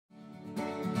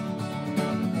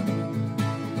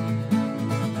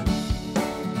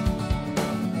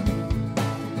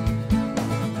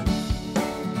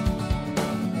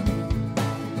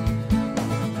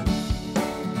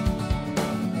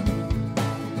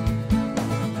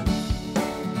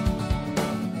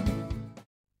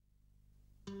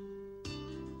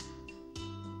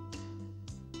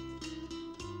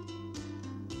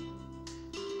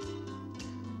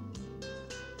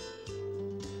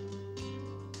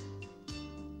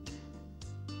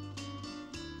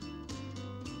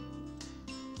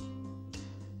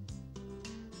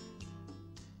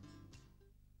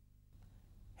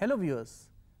Hello viewers,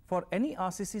 for any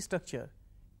RCC structure,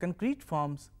 concrete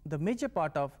forms the major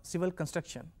part of civil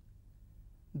construction.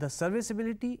 The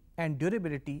serviceability and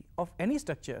durability of any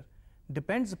structure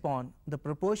depends upon the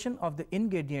proportion of the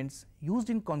ingredients used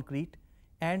in concrete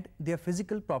and their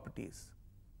physical properties.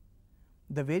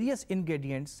 The various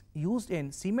ingredients used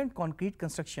in cement concrete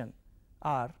construction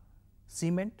are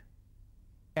cement,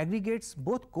 aggregates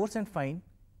both coarse and fine,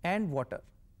 and water.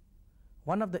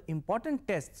 One of the important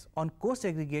tests on coarse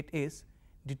aggregate is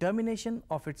determination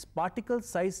of its particle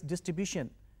size distribution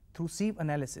through sieve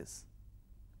analysis.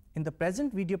 In the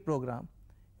present video program,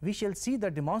 we shall see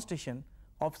the demonstration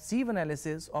of sieve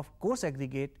analysis of coarse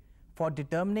aggregate for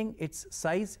determining its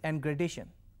size and gradation.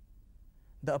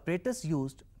 The apparatus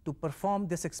used to perform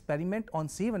this experiment on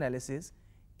sieve analysis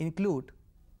include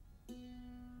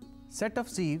set of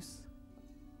sieves,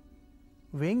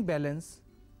 weighing balance,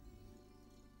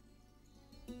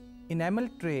 enamel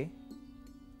tray,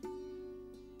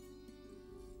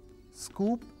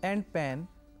 scoop and pan,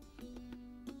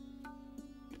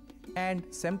 and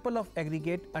sample of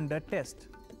aggregate under test.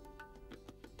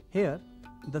 Here,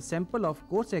 the sample of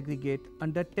coarse aggregate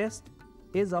under test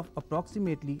is of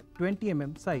approximately 20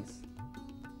 mm size.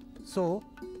 So,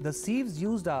 the sieves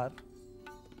used are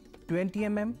 20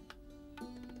 mm,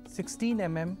 16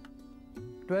 mm,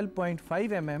 12.5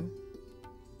 mm,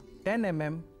 10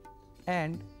 mm,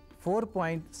 and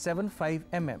 4.75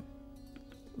 mm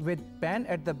with pan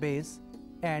at the base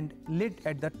and lid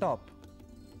at the top.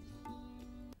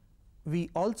 We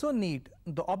also need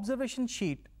the observation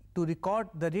sheet to record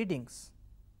the readings.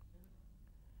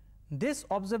 This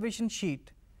observation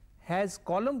sheet has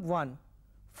column 1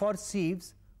 for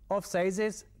sieves of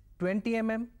sizes 20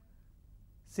 mm,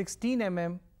 16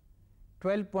 mm,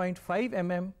 12.5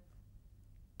 mm,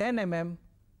 10 mm,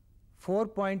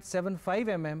 4.75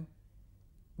 mm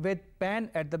with pan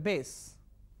at the base.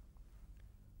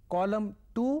 Column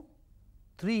 2,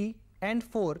 3 and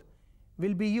 4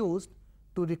 will be used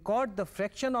to record the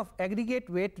fraction of aggregate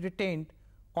weight retained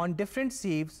on different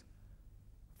sieves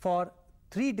for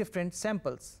 3 different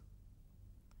samples.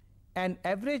 An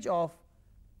average of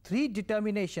 3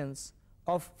 determinations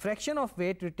of fraction of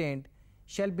weight retained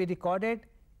shall be recorded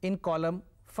in column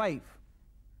 5.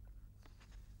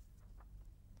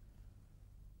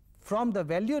 From the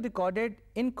value recorded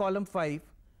in column 5,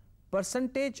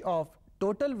 percentage of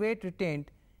total weight retained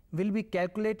will be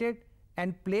calculated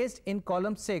and placed in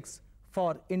column 6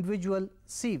 for individual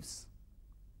sieves.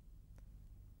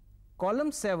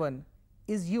 Column 7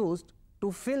 is used to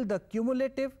fill the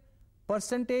cumulative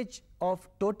percentage of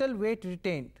total weight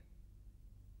retained.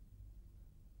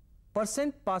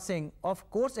 Percent passing of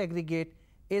coarse aggregate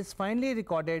is finally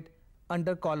recorded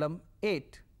under column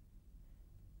 8.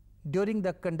 During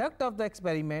the conduct of the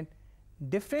experiment,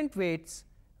 different weights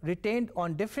retained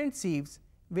on different sieves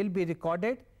will be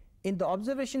recorded in the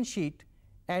observation sheet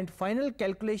and final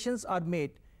calculations are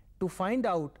made to find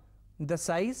out the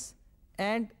size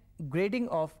and grading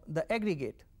of the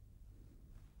aggregate.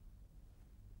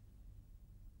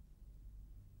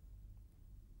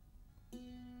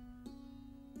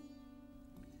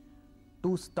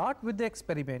 To start with the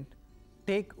experiment,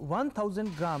 take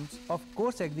 1000 grams of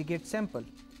coarse aggregate sample.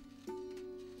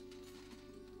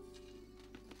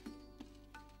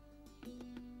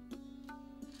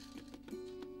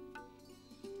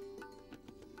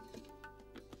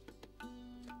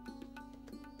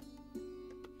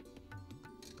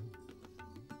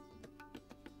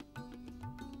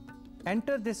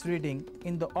 Enter this reading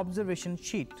in the observation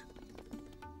sheet.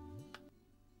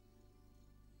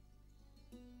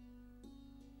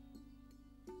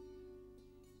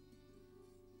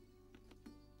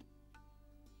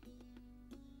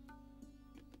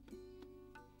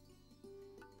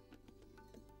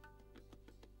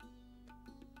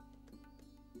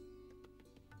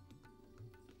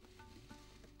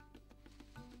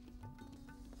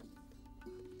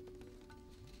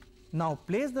 Now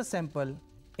place the sample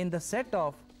in the set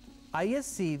of IS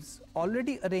sieves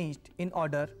already arranged in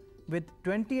order with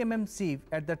 20 mm sieve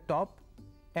at the top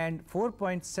and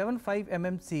 4.75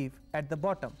 mm sieve at the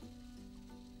bottom.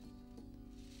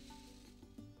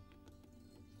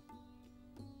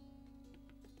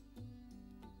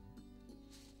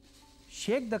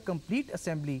 Shake the complete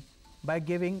assembly by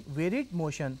giving varied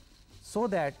motion so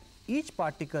that each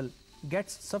particle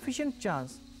gets sufficient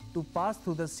chance to pass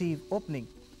through the sieve opening.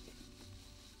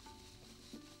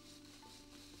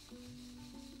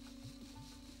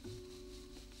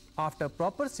 After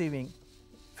proper sieving,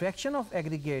 fraction of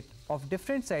aggregate of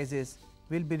different sizes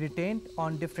will be retained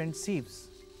on different sieves.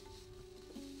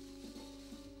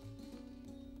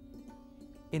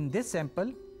 In this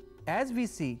sample, as we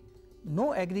see,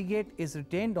 no aggregate is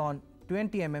retained on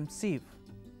 20 mm sieve.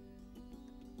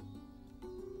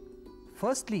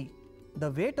 Firstly,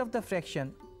 the weight of the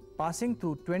fraction passing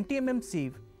through 20 mm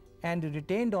sieve and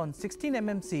retained on 16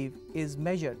 mm sieve is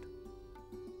measured.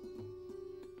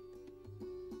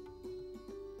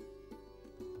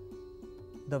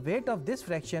 The weight of this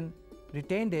fraction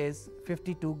retained is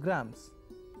 52 grams.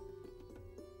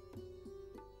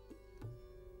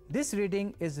 This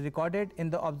reading is recorded in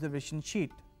the observation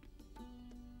sheet.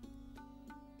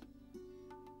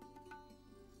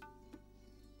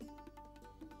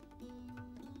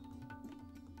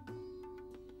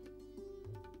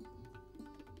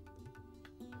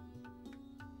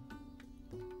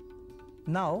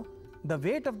 Now, the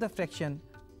weight of the fraction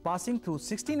passing through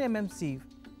 16 mm sieve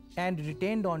and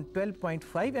retained on 12.5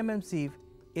 mm sieve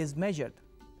is measured.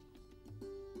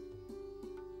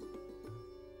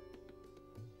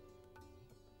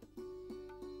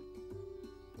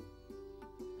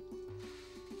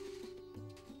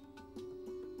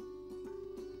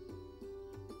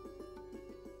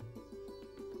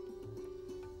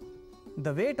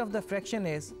 The weight of the fraction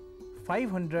is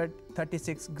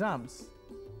 536 grams.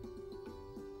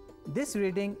 This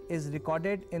reading is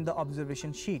recorded in the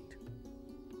observation sheet.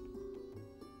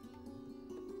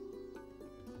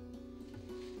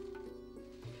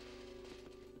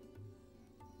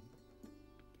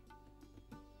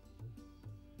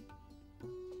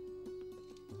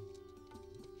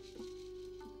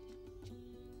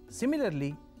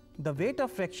 Similarly, the weight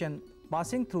of fraction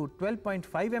passing through 12.5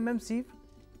 mm sieve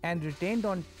and retained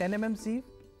on 10 mm sieve,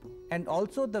 and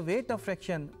also the weight of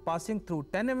fraction passing through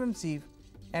 10 mm sieve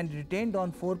and retained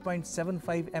on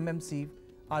 4.75 mm sieve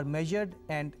are measured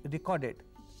and recorded.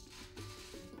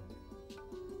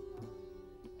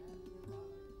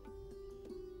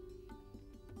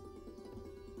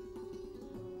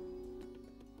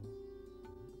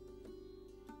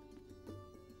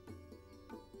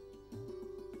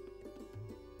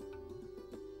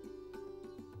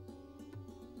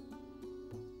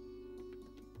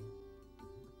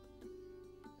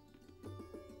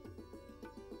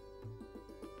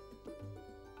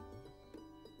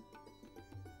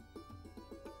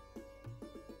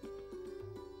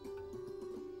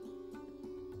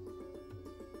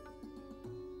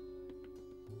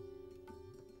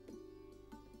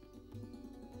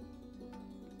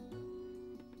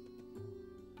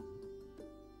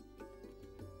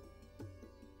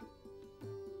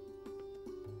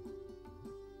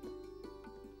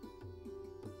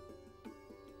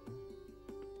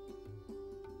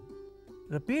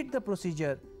 Repeat the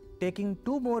procedure, taking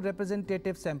 2 more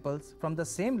representative samples from the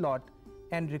same lot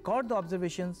and record the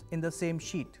observations in the same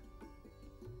sheet.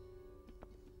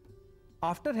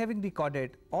 After having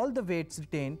recorded all the weights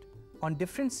retained on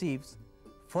different sieves,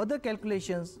 further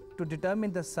calculations to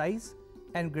determine the size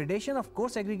and gradation of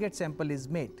coarse aggregate sample is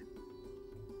made.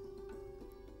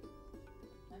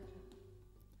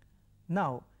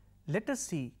 Now, let us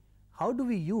see how do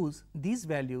we use these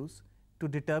values to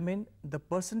determine the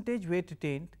percentage weight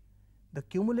retained, the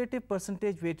cumulative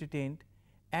percentage weight retained,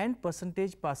 and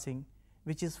percentage passing,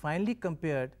 which is finally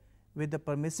compared with the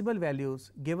permissible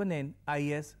values given in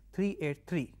IS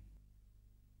 383.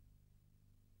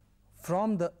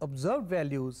 From the observed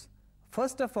values,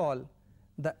 first of all,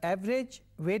 the average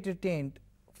weight retained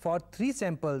for 3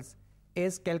 samples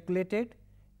is calculated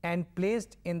and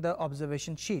placed in the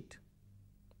observation sheet.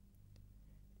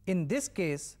 In this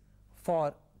case,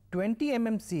 for 20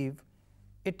 mm sieve,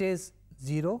 it is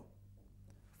 0.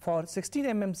 For 16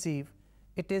 mm sieve,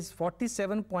 it is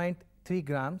 47.3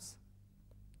 grams.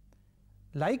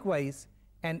 Likewise,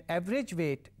 an average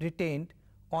weight retained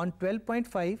on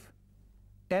 12.5,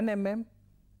 10 mm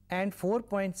and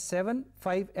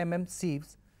 4.75 mm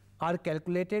sieves are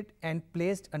calculated and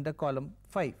placed under column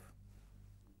 5.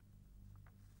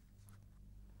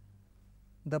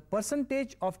 The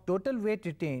percentage of total weight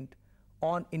retained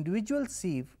on individual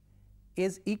sieve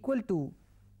is equal to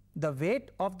the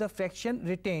weight of the fraction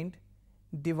retained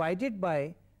divided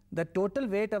by the total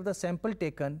weight of the sample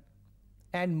taken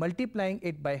and multiplying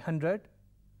it by 100.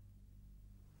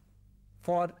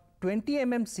 For 20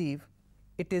 mm sieve,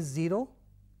 it is 0.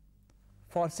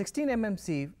 For 16 mm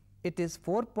sieve, it is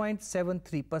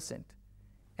 4.73%,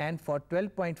 and for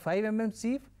 12.5 mm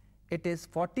sieve, it is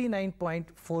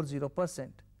 49.40%.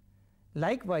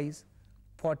 Likewise,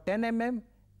 for 10 mm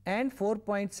and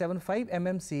 4.75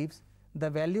 mm sieves, the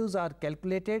values are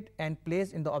calculated and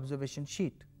placed in the observation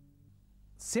sheet.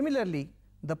 Similarly,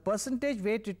 the percentage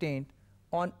weight retained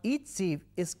on each sieve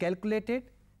is calculated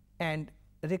and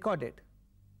recorded.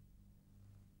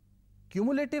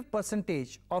 Cumulative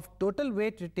percentage of total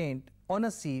weight retained on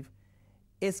a sieve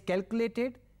is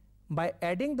calculated by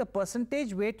adding the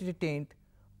percentage weight retained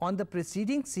on the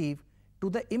preceding sieve to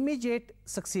the immediate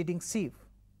succeeding sieve.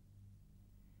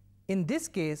 In this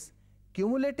case,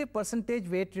 cumulative percentage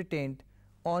weight retained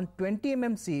on 20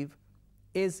 mm sieve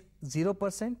is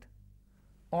 0%.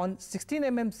 On 16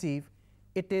 mm sieve,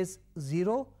 it is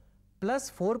 0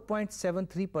 plus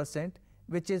 4.73%,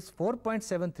 which is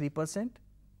 4.73%.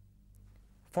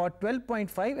 For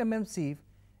 12.5 mm sieve,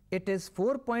 it is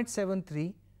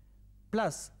 4.73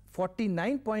 plus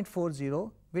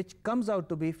 49.40, which comes out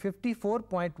to be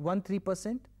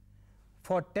 54.13%.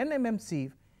 For 10 mm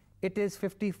sieve, it is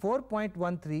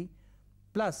 54.13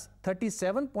 plus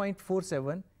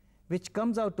 37.47, which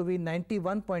comes out to be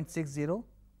 91.60.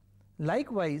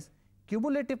 Likewise,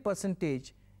 cumulative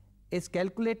percentage is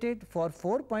calculated for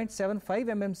 4.75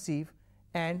 mm sieve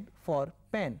and for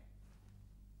pen.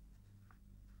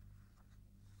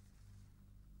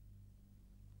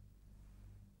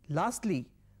 Lastly,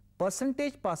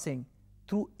 percentage passing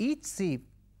through each sieve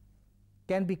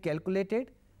can be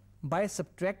calculated by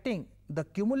subtracting the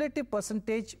cumulative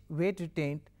percentage weight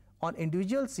retained on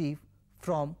individual sieve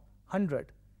from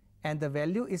 100, and the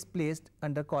value is placed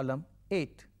under column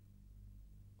 8.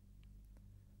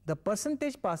 The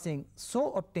percentage passing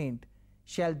so obtained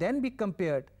shall then be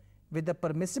compared with the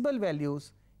permissible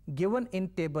values given in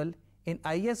table in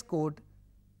IS code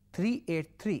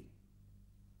 383.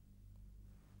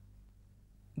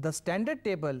 The standard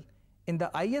table in the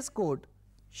IS code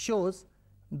shows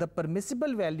the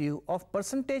permissible value of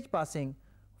percentage passing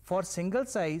for single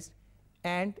sized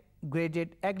and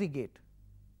graded aggregate.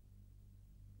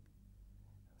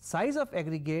 Size of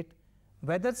aggregate,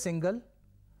 whether single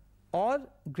or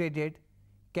graded,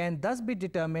 can thus be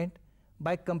determined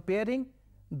by comparing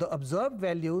the observed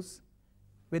values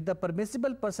with the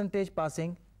permissible percentage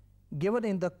passing given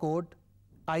in the code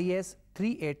IS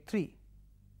 383.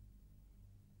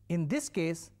 In this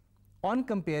case, on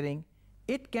comparing,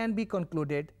 it can be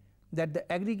concluded that the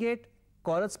aggregate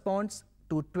corresponds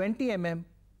to 20 mm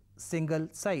single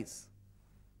size.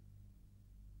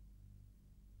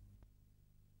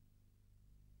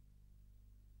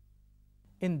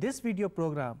 In this video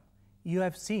program, you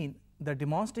have seen the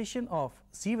demonstration of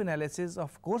sieve analysis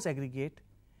of coarse aggregate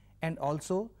and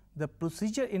also the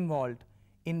procedure involved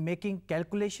in making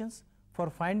calculations for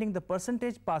finding the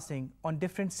percentage passing on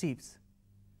different sieves.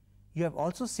 You have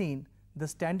also seen the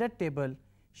standard table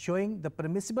showing the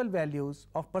permissible values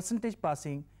of percentage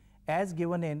passing as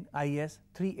given in IS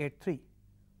 383.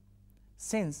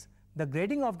 Since the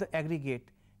grading of the aggregate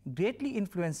greatly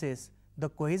influences the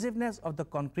cohesiveness of the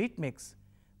concrete mix,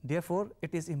 therefore,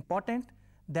 it is important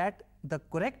that the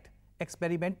correct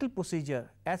experimental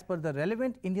procedure as per the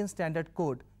relevant Indian Standard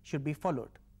Code should be followed.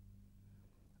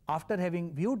 After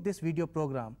having viewed this video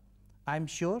program, I am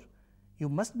sure you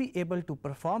must be able to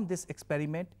perform this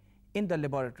experiment in the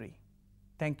laboratory.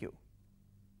 Thank you.